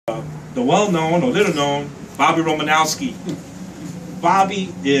the well-known or little-known Bobby Romanowski.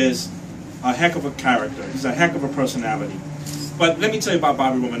 Bobby is a heck of a character. He's a heck of a personality. But let me tell you about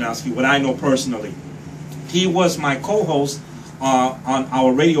Bobby Romanowski, what I know personally. He was my co-host on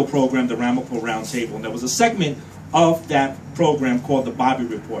our radio program, the Ramapo Roundtable, and there was a segment of that program called the Bobby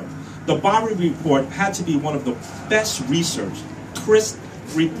Report. The Bobby Report had to be one of the best researched, crisp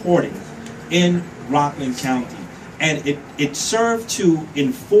reporting in Rockland County, and it served to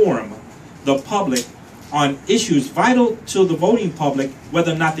inform the public on issues vital to the voting public,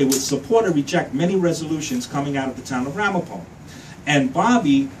 whether or not they would support or reject many resolutions coming out of the town of Ramapo. And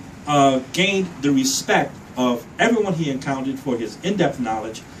Bobby gained the respect of everyone he encountered for his in-depth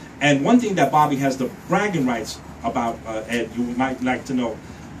knowledge. And one thing that Bobby has the bragging rights about, Ed, you might like to know,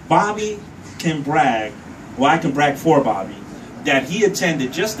 Bobby can brag, well, I can brag for Bobby, that he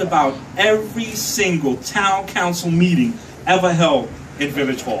attended just about every single town council meeting ever held in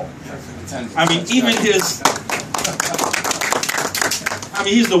Village Hall. I mean, even his, I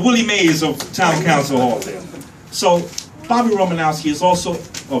mean, he's the Willie Mays of town council hall there. So Bobby Romanowski is also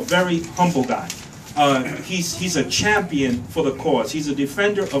a very humble guy. He's a champion for the cause. He's a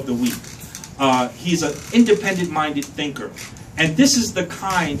defender of the weak. He's an independent-minded thinker. And this is the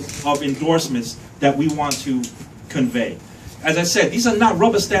kind of endorsements that we want to convey. As I said, these are not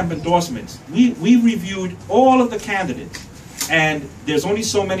rubber stamp endorsements. We reviewed all of the candidates, and there's only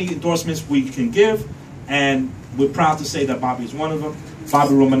so many endorsements we can give, and we're proud to say that Bobby is one of them,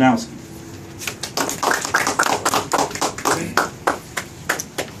 Bobby Romanowski.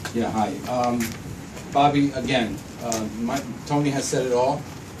 Yeah, hi. Bobby, again, Tony has said it all.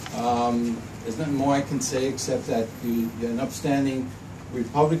 There's nothing more I can say except that you're an upstanding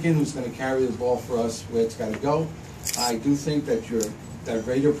Republican who's going to carry the ball for us where it's got to go. I do think that that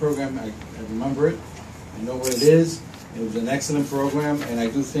radio program, I remember it. I know what it is. It was an excellent program, and I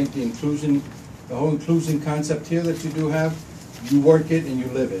do think the whole inclusion concept here that you do have, you work it and you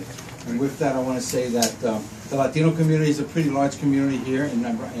live it. And with that, I want to say that the Latino community is a pretty large community here in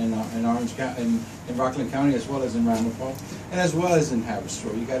Orange County, in Rockland County, as well as in Ramapo, and as well as in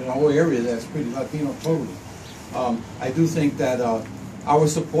Harrisburg. You got a whole area that's pretty Latino totally. I do think that our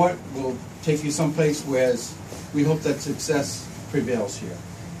support will take you someplace where we hope that success prevails here.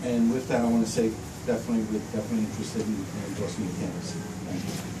 And with that, I want to say we're definitely interested in endorsing the candidacy. Thank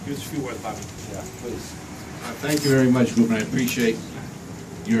you. Here's a few words, Bobby. Yeah, please. Thank you very much, Ruben. I appreciate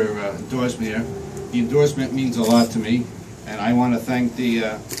your endorsement here. The endorsement means a lot to me, and I want to thank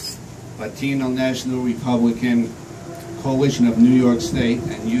the Latino National Republican Coalition of New York State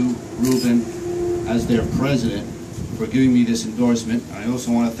and you, Ruben, as their president, for giving me this endorsement. I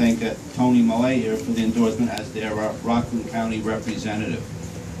also want to thank Tony Millay here for the endorsement as their Rockland County representative.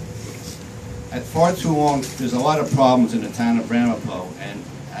 At far too long, there's a lot of problems in the town of Ramapo, and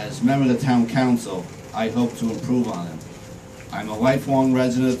as member of the town council, I hope to improve on them. I'm a lifelong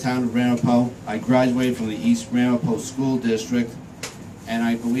resident of the town of Ramapo. I graduated from the East Ramapo School District, and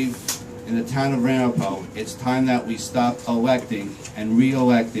I believe in the town of Ramapo, it's time that we stop electing and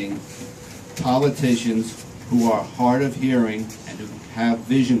re-electing politicians who are hard of hearing and who have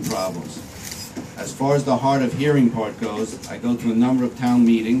vision problems. As far as the hard of hearing part goes, I go to a number of town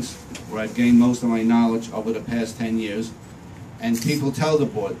meetings where I've gained most of my knowledge over the past 10 years, and people tell the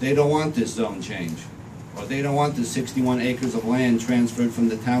board they don't want this zone change, or they don't want the 61 acres of land transferred from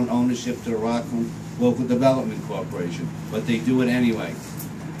the town ownership to the Rockland Local Development Corporation, but they do it anyway.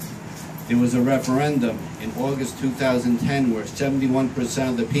 There was a referendum in August 2010 where 71%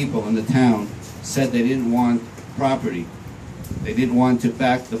 of the people in the town said they didn't want property. They didn't want to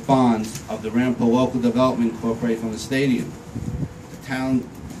back the bonds of the Ramapo Local Development Corporation from the stadium. The town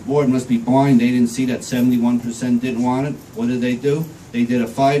board must be blind. They didn't see that 71% didn't want it. What did? They did a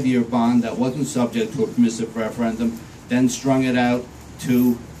 5-year bond that wasn't subject to a permissive referendum, then strung it out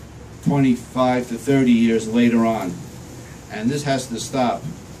to 25 to 30 years later on. And this has to stop.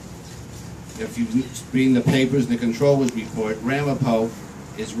 If you read the papers, the controller's report, Ramapo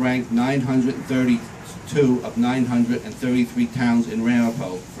is ranked 932 of 933 towns in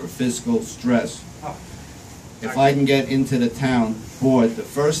Ramapo for fiscal stress. If I can get into the town board, the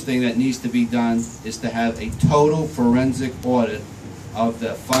first thing that needs to be done is to have a total forensic audit of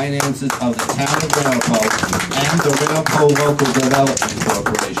the finances of the town of Ramapo and the Ramapo Local Development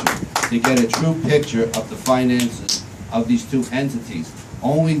Corporation to get a true picture of the finances of these two entities.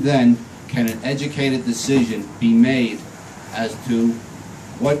 Only then can an educated decision be made as to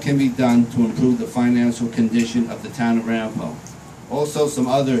what can be done to improve the financial condition of the town of Ramapo. Also, some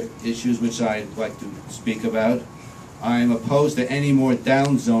other issues which I'd like to speak about. I'm opposed to any more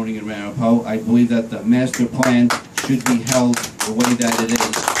down zoning in Ramapo. I believe that the master plan should be held the way that it is.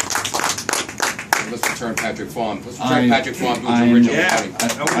 return Patrick Farm. Let's I- return Patrick Farm to I its original know. zoning.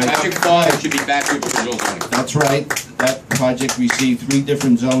 Yeah. Patrick Farm should be back to its original zoning. That's right. That project received 3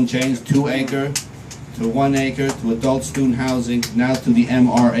 different zone changes, 2 acre to 1 acre to adult student housing, now to the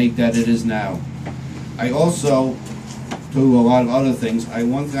MR8 that it is now. I also, to a lot of other things,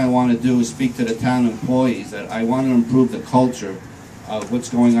 one thing I want to do is speak to the town employees that I want to improve the culture of what's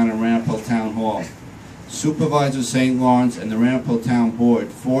going on in Ramapo Town Hall. Supervisor St. Lawrence and the Ramapo Town Board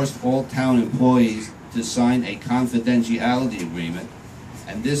forced all town employees to sign a confidentiality agreement,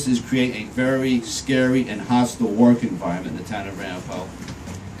 and this is creating a very scary and hostile work environment in the town of Ramapo.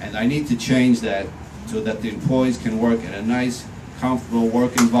 And I need to change that so that the employees can work in a nice, comfortable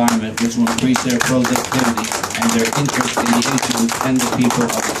work environment which will increase their productivity and their interest in the issues and the people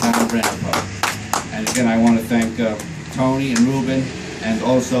of the town of Ramapo. And again, I want to thank Tony and Ruben, and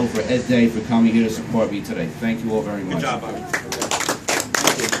also for Ed Day for coming here to support me today. Thank you all very much. Good job, Bobby.